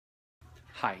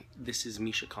Hi, this is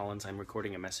Misha Collins. I'm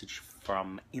recording a message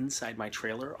from inside my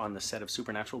trailer on the set of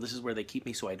Supernatural. This is where they keep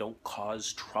me so I don't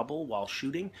cause trouble while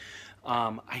shooting.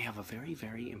 I have a very,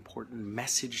 very important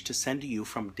message to send to you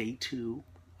from day 2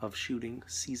 of shooting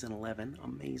season 11.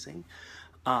 Amazing.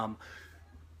 And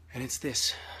it's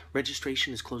this.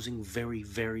 Registration is closing very,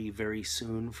 very, very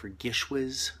soon for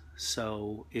Gishwhes.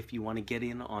 So if you want to get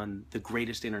in on the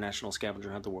greatest international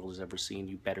scavenger hunt the world has ever seen,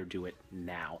 you better do it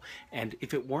now. And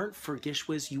if it weren't for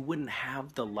Gishwhes, you wouldn't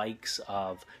have the likes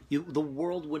of, the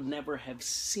world would never have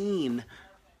seen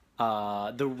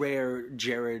the rare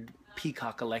Jared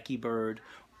Peacock-Alecki bird,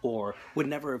 or would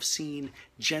never have seen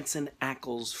Jensen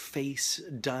Ackles' face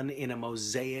done in a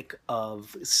mosaic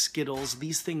of Skittles.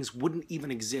 These things wouldn't even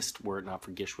exist were it not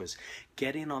for Gishwhes.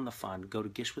 Get in on the fun. Go to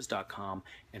gishwhes.com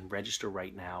and register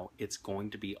right now. It's going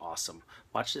to be awesome.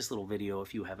 Watch this little video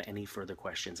if you have any further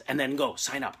questions, and then go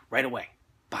sign up right away.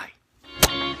 Bye.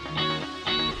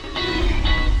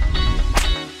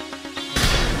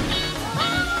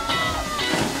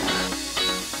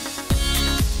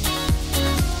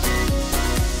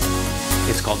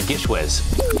 It's called Gishwhes.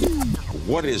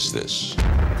 What is this?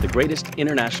 The greatest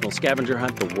international scavenger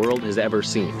hunt the world has ever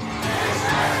seen.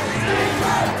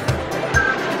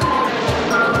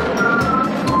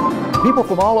 People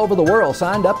from all over the world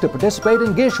signed up to participate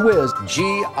in Gishwhes.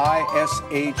 Gishwhes.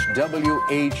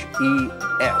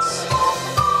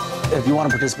 If you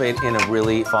want to participate in a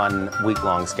really fun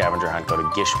week-long scavenger hunt, go to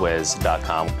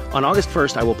Gishwhes.com. On August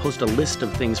 1st, I will post a list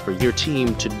of things for your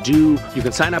team to do. You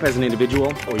can sign up as an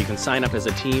individual or you can sign up as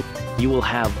a team. You will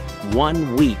have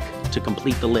 1 week to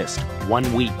complete the list.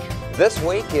 1 week. This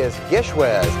week is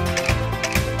Gishwhes.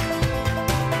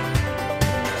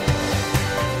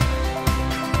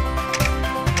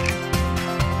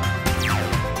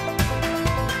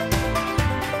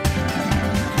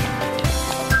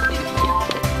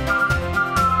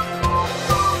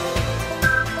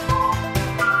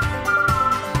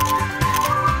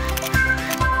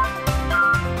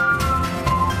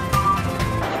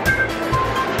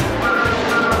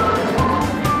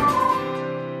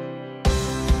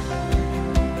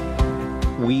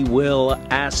 We will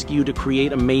ask you to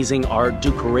create amazing art,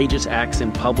 do courageous acts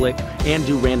in public, and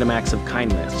do random acts of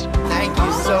kindness. Thank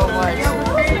you so much.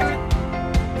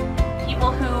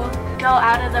 People who go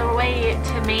out of their way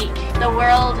to make the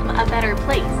world a better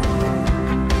place.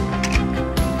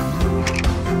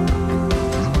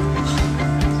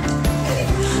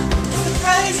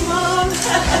 Surprise, Mom!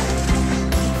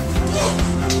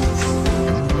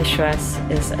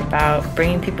 Gishwhes is about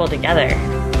bringing people together.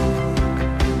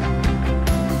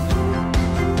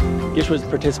 Gishwhes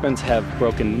participants have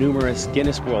broken numerous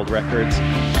Guinness World Records.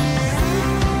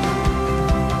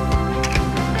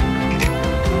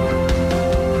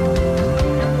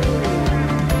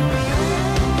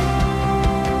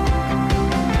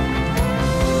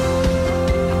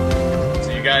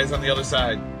 See you guys on the other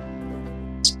side.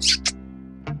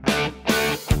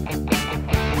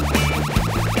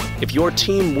 If your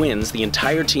team wins, the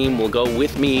entire team will go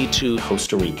with me to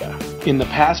Costa Rica. In the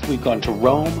past, we've gone to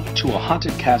Rome, to a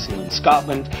haunted castle in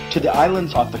Scotland, to the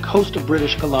islands off the coast of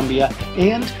British Columbia,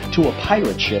 and to a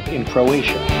pirate ship in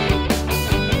Croatia.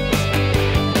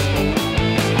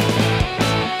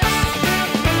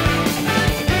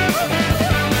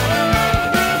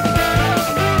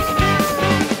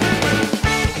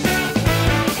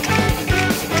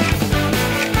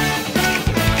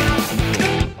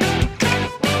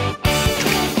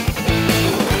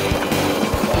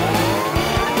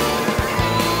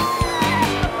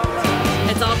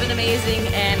 It's all been amazing,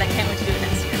 and I can't wait to do it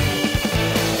next year.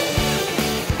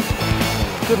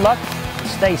 Good luck,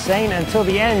 stay sane until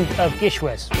the end of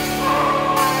Gishwhes.